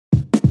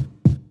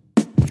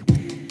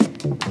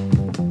Welcome.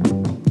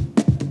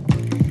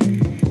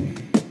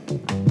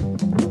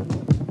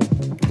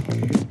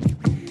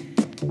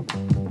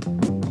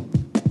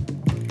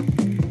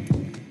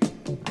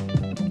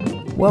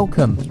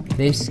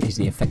 This is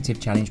the Effective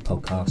Challenge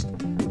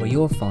podcast, where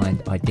you'll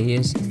find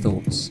ideas,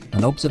 thoughts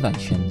and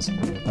observations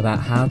about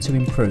how to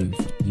improve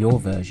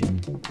your version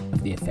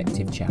of the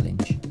Effective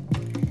Challenge.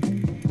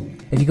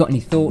 If you've got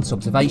any thoughts,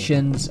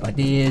 observations,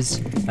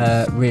 ideas,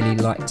 really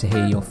like to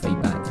hear your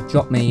feedback.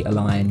 Drop me a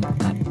line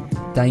at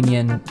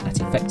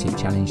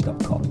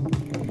damien@effectivechallenge.com.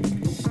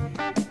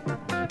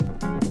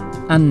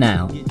 And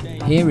now,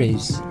 here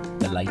is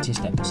the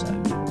latest episode.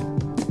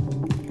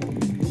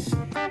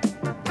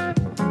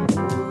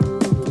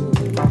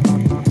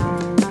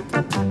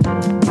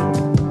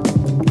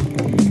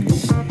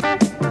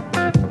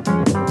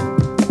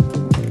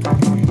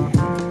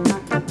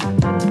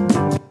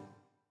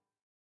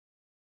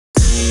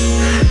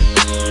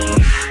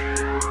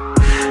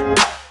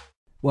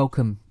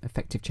 Welcome,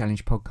 Effective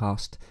Challenge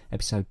podcast,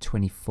 episode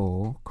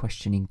 24,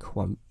 questioning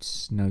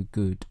quotes, no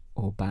good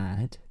or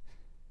bad.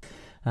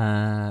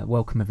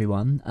 Welcome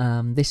everyone.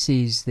 This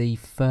is the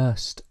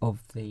first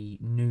of the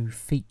new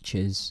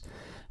features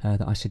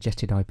that I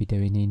suggested I'd be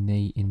doing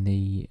in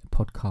the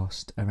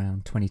podcast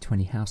around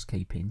 2020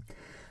 housekeeping.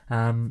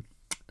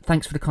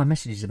 Thanks for the kind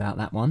messages about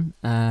that one,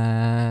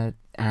 and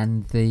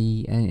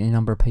a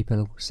number of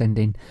people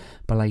sending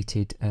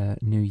belated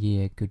New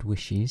Year good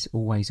wishes.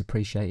 Always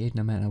appreciated,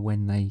 no matter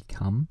when they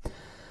come.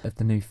 Of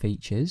the new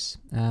features,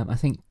 I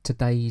think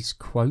today's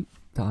quote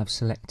that I've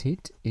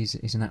selected is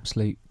an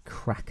absolute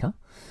cracker,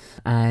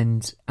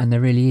 and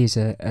there really is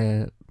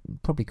a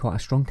probably quite a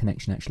strong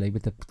connection actually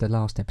with the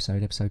last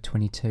episode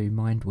 22,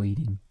 mind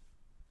weeding.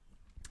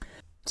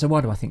 So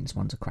why do I think this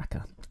one's a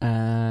cracker?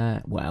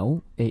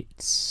 Well,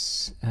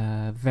 it's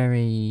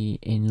very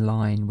in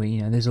line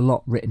with, there's a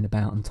lot written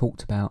about and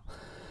talked about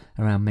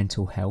around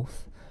mental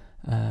health,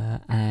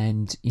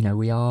 and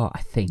we are,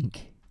 I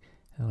think,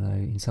 although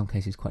in some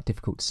cases quite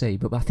difficult to see,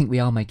 but I think we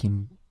are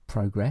making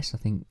progress. I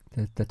think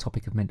the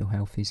topic of mental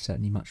health is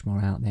certainly much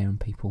more out there, and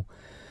people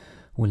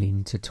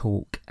willing to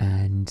talk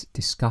and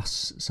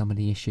discuss some of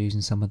the issues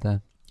and some of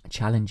the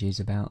challenges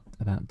about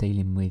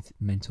dealing with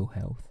mental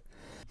health.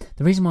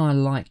 The reason why I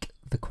like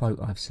the quote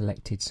I've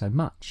selected so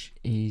much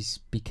is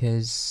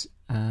because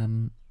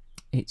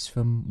it's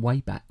from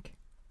way back,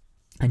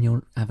 and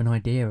you'll have an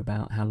idea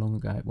about how long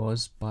ago it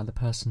was by the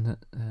person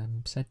that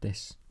said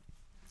this.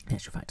 In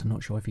actual fact, I'm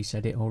not sure if he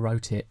said it or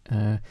wrote it.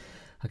 I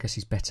guess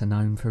he's better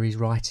known for his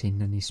writing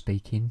than his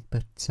speaking.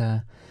 But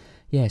so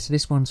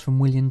this one's from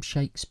William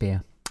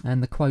Shakespeare,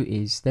 and the quote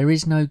is, "There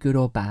is no good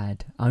or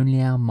bad,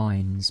 only our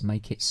minds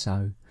make it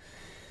so."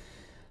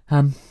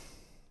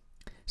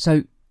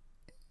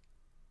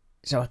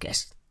 So I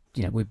guess,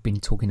 we've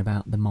been talking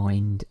about the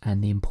mind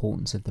and the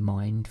importance of the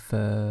mind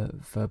for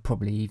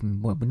probably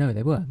even,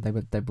 they were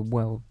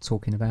well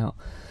talking about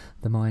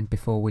the mind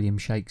before William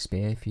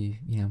Shakespeare. If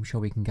I'm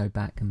sure we can go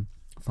back and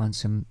find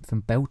some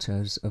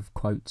belters of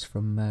quotes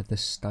from the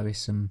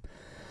Stoicism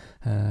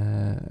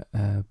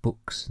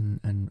books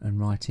and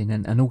writing,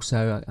 and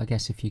also I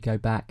guess if you go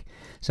back,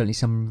 certainly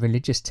some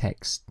religious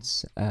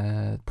texts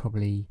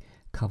probably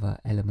cover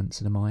elements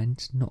of the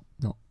mind, not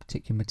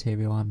particular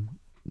material I'm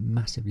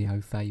massively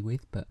au fait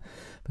with, but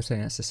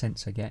certainly that's the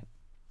sense I get.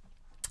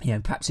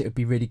 Perhaps it would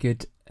be really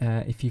good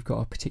if you've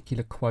got a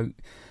particular quote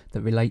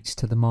that relates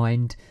to the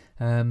mind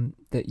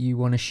that you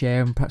want to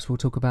share, and perhaps we'll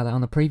talk about that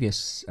on the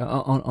previous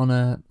on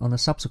a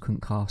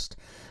subsequent cast.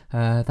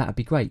 That would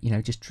be great.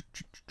 Just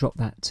drop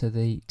that to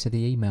the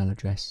email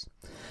address.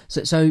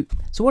 So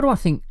what do I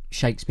think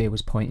Shakespeare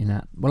was pointing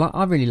at? Well,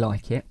 I really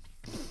like it.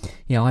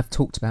 I've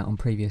talked about on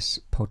previous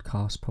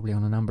podcasts, probably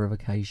on a number of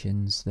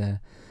occasions,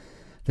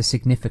 the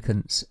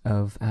significance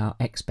of our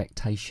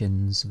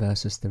expectations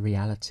versus the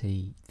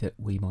reality that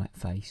we might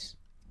face,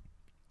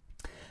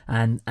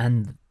 and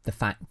the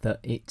fact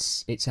that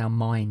it's our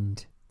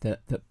mind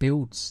that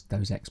builds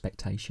those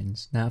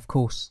expectations. Now, of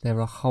course, there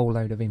are a whole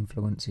load of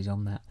influences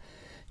on that.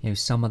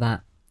 Some of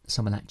that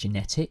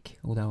genetic,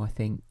 although I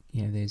think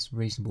there's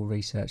reasonable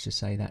research to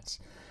say that's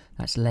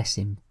less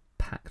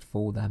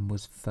impactful than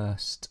was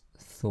first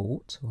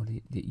thought, or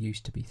it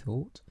used to be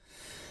thought.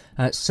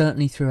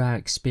 Certainly through our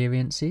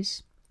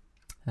experiences.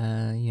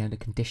 The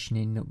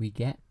conditioning that we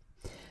get,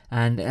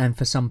 and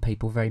for some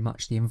people very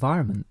much the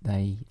environment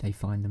they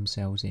find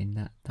themselves in,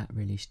 that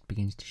really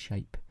begins to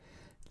shape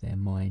their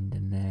mind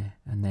and their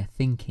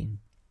thinking.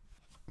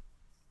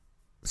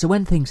 So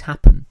when things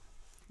happen,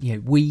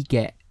 we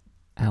get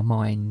our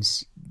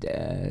minds,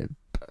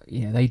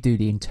 they do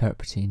the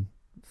interpreting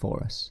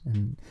for us,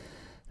 and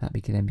that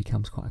then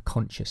becomes quite a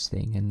conscious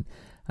thing,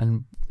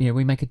 and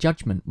we make a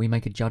judgment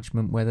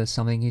whether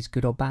something is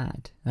good or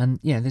bad,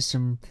 and there's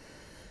some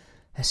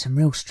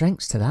real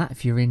strengths to that.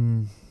 If you're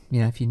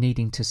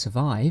needing to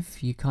survive,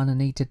 you kind of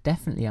need to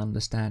definitely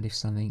understand if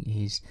something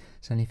is,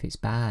 certainly if it's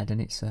bad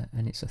and it's a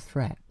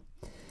threat.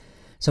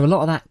 So a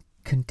lot of that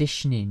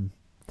conditioning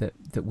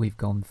that we've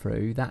gone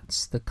through,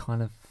 that's the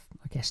kind of,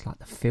 I guess, like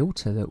the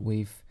filter that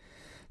we've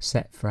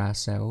set for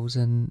ourselves,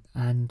 and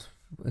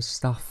as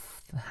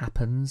stuff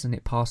happens and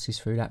it passes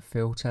through that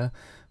filter,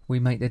 we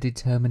make the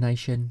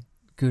determination,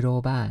 good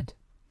or bad.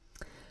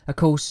 Of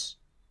course,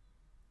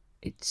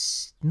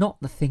 it's not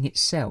the thing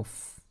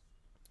itself,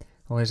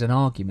 or there's an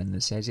argument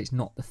that says it's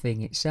not the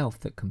thing itself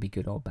that can be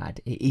good or bad.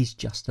 It is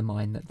just the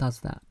mind that does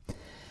that.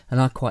 And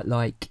I quite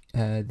like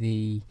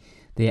the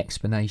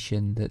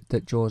explanation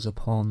that draws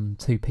upon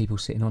two people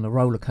sitting on a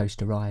roller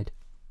coaster ride.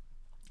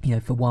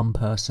 For one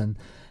person,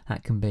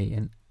 that can be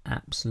an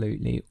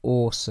absolutely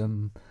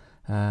awesome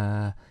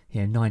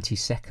 90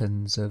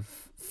 seconds of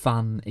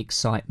fun,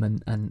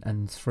 excitement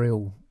and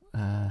thrill,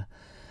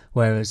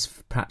 whereas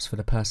perhaps for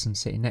the person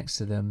sitting next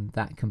to them,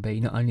 that can be,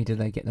 not only do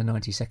they get the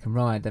 90-second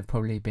ride, they've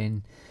probably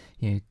been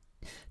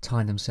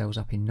tying themselves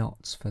up in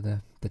knots for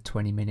the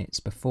 20 minutes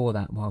before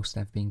that whilst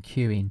they've been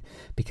queuing,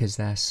 because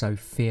they're so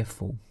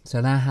fearful.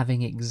 So they're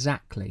having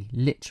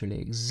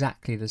literally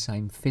exactly the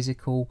same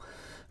physical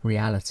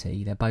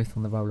reality. They're both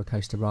on the roller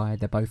coaster ride,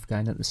 they're both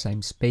going at the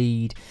same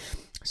speed,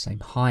 same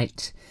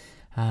height,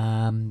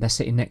 they're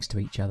sitting next to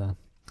each other.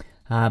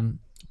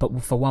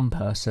 But for one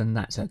person,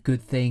 that's a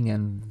good thing,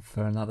 and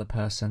for another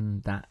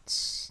person,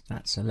 that's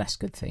a less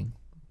good thing.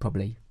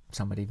 Probably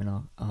some would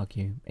even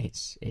argue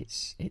it's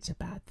a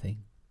bad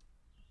thing.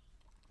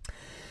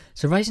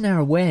 So raising our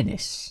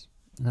awareness,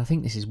 and I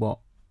think this is what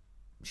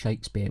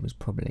Shakespeare was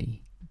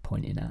probably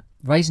pointing at,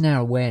 raising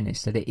our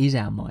awareness that it is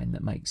our mind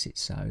that makes it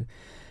so,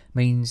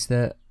 means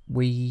that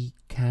we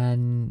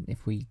can,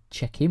 if we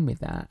check in with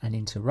that and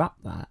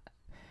interrupt that,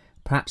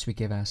 perhaps we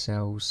give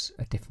ourselves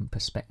a different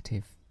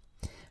perspective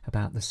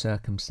about the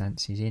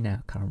circumstances in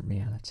our current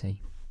reality.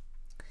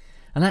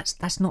 And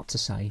that's not to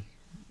say,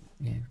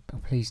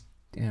 please,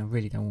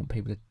 really don't want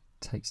people to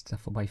take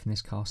stuff away from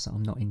this cast that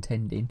I'm not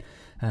intending.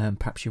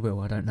 Perhaps you will,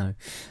 I don't know.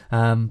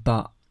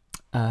 But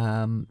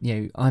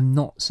I'm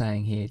not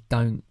saying here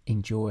don't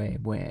enjoy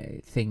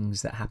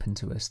things that happen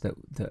to us that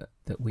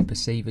we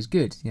perceive as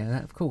good.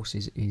 That of course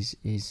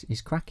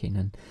is cracking,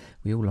 and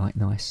we all like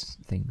nice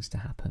things to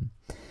happen.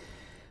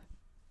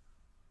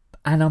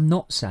 And I'm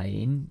not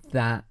saying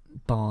that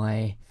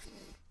by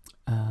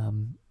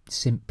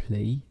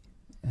simply,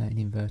 in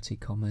inverted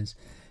commas,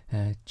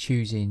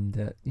 choosing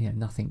that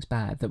nothing's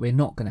bad, that we're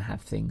not going to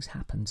have things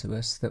happen to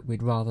us that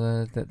we'd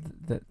rather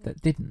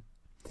that didn't.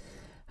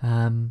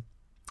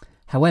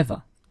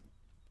 However,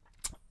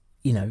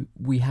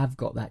 we have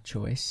got that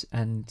choice,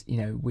 and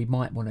we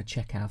might want to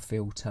check our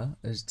filter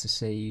as to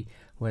see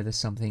whether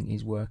something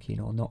is working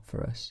or not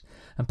for us,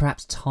 and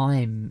perhaps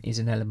time is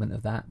an element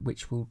of that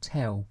which will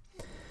tell.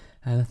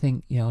 And I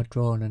think I'd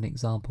draw on an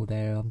example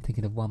there. I'm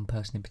thinking of one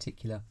person in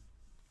particular.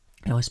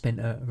 I spent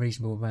a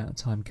reasonable amount of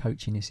time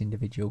coaching this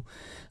individual.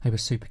 They were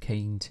super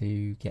keen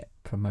to get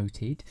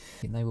promoted.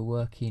 They were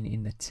working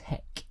in the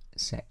tech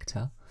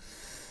sector,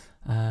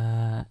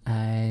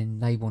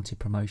 and they wanted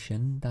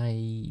promotion.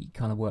 They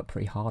kind of worked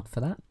pretty hard for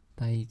that.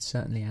 They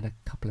certainly had a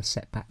couple of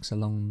setbacks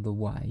along the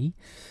way,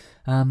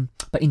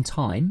 but in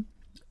time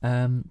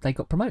they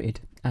got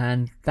promoted,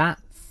 and that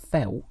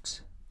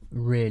felt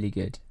really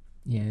good.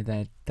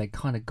 They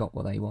kind of got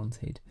what they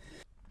wanted.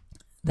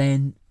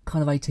 Then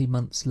kind of 18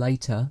 months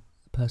later,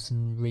 the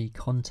person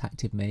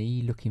recontacted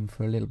me looking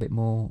for a little bit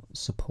more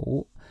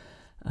support,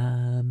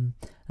 and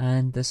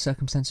the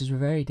circumstances were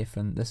very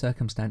different. The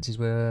circumstances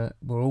were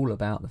all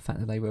about the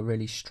fact that they were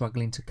really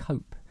struggling to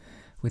cope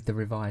with the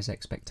revised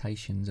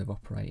expectations of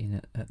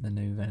operating at the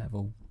new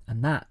level,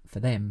 and that for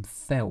them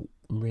felt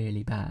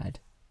really bad.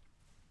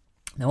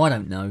 Now I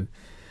don't know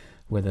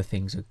whether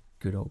things are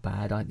good or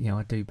bad. I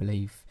do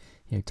believe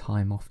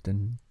time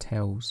often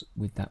tells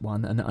with that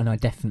one, and I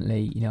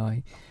definitely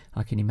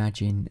I can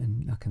imagine,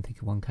 and I can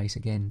think of one case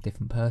again,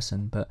 different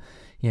person, but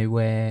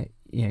where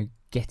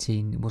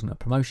getting, it wasn't a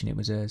promotion, it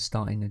was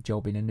starting a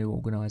job in a new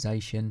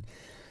organisation,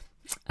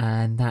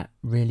 and that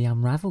really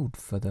unravelled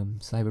for them.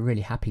 So they were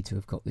really happy to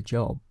have got the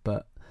job,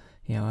 but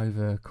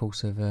over the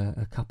course of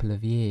a couple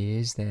of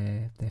years,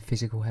 their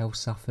physical health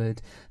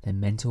suffered, their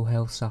mental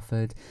health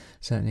suffered,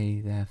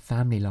 certainly their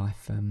family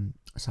life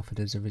suffered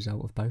as a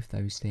result of both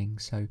those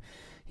things. So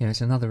it's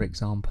another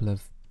example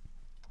of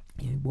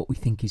what we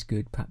think is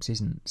good perhaps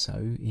isn't so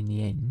in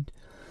the end.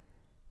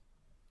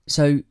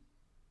 So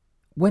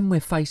when we're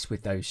faced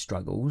with those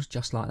struggles,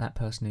 just like that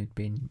person who'd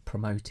been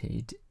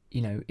promoted,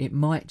 it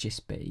might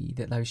just be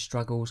that those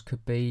struggles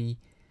could be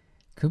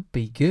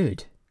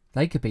good.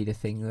 They could be the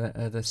thing that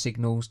are the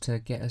signals to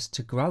get us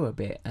to grow a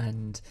bit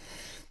and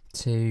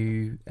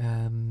to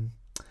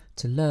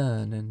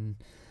learn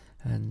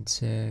and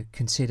to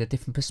consider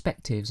different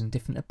perspectives and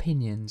different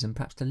opinions, and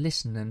perhaps to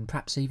listen, and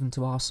perhaps even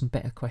to ask some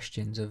better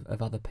questions of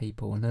other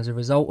people. And as a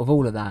result of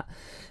all of that,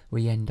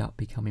 we end up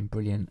becoming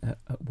brilliant at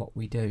what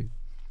we do.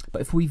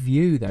 But if we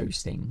view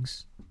those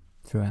things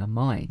through our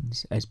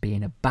minds as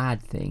being a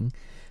bad thing,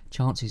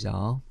 chances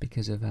are,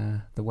 because of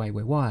the way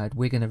we're wired,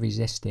 we're going to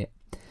resist it.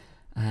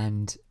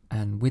 And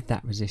with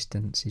that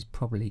resistance is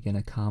probably going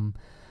to come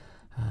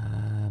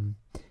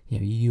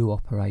you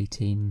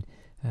operating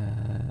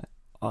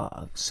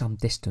some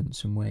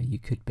distance from where you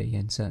could be,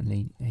 and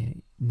certainly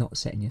not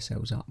setting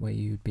yourselves up where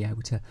you would be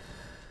able to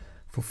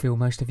fulfill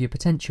most of your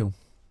potential.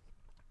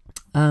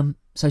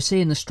 So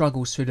seeing the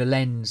struggles through the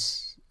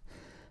lens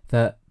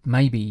that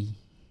maybe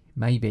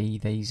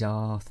these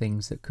are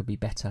things that could be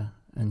better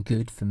and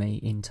good for me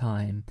in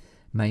time,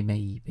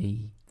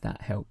 maybe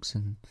that helps,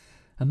 and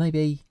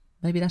maybe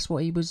that's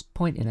what he was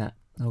pointing at,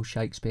 old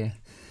Shakespeare.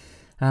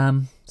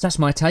 So that's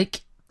my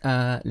take.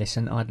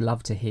 Listen, I'd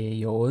love to hear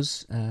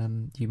yours.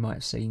 You might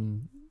have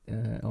seen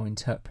or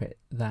interpret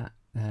that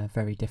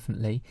very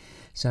differently.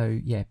 So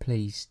yeah,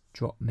 please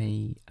drop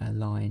me a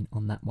line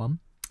on that one.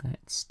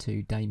 It's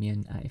to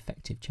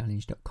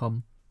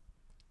damien@effectivechallenge.com.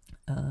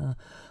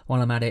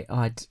 While I'm at it,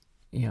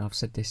 I've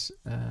said this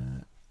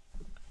on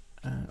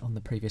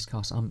the previous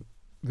cast, I'm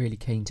really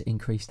keen to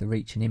increase the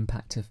reach and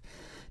impact of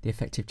the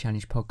Effective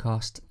Challenge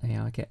podcast.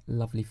 I get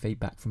lovely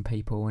feedback from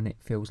people, and it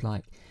feels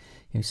like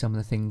some of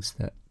the things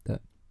that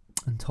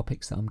and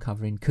topics that I'm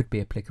covering could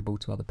be applicable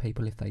to other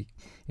people if they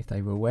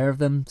were aware of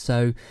them.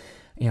 So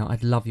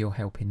I'd love your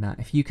help in that.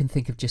 If you can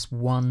think of just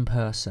one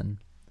person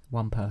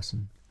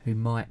who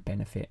might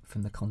benefit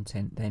from the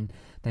content, then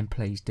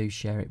please do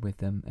share it with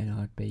them, and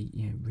I'd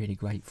be really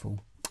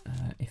grateful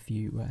if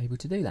you were able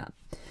to do that.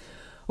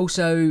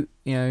 Also,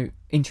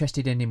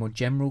 interested in any more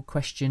general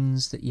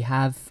questions that you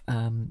have.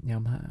 I'm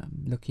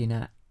looking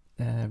at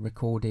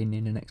recording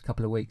in the next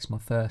couple of weeks my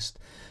first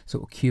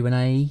sort of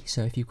Q&A.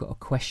 So if you've got a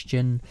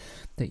question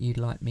that you'd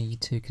like me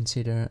to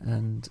consider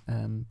and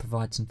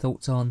provide some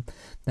thoughts on,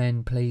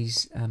 then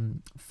please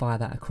fire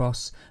that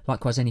across.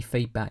 Likewise, any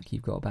feedback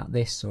you've got about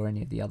this or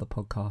any of the other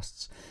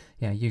podcasts,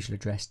 usual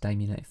address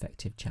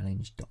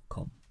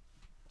damien@effectivechallenge.com.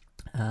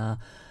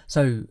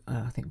 So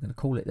I think I'm going to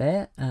call it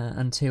there.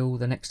 Until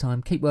the next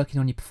time, keep working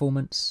on your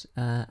performance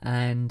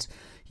and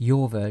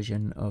your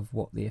version of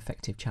what the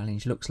Effective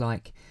Challenge looks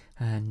like.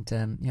 And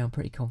I'm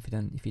pretty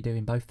confident if you're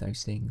doing both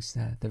those things,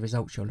 the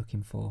results you're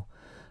looking for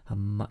are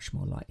much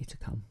more likely to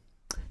come.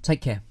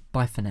 Take care.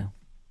 Bye for now.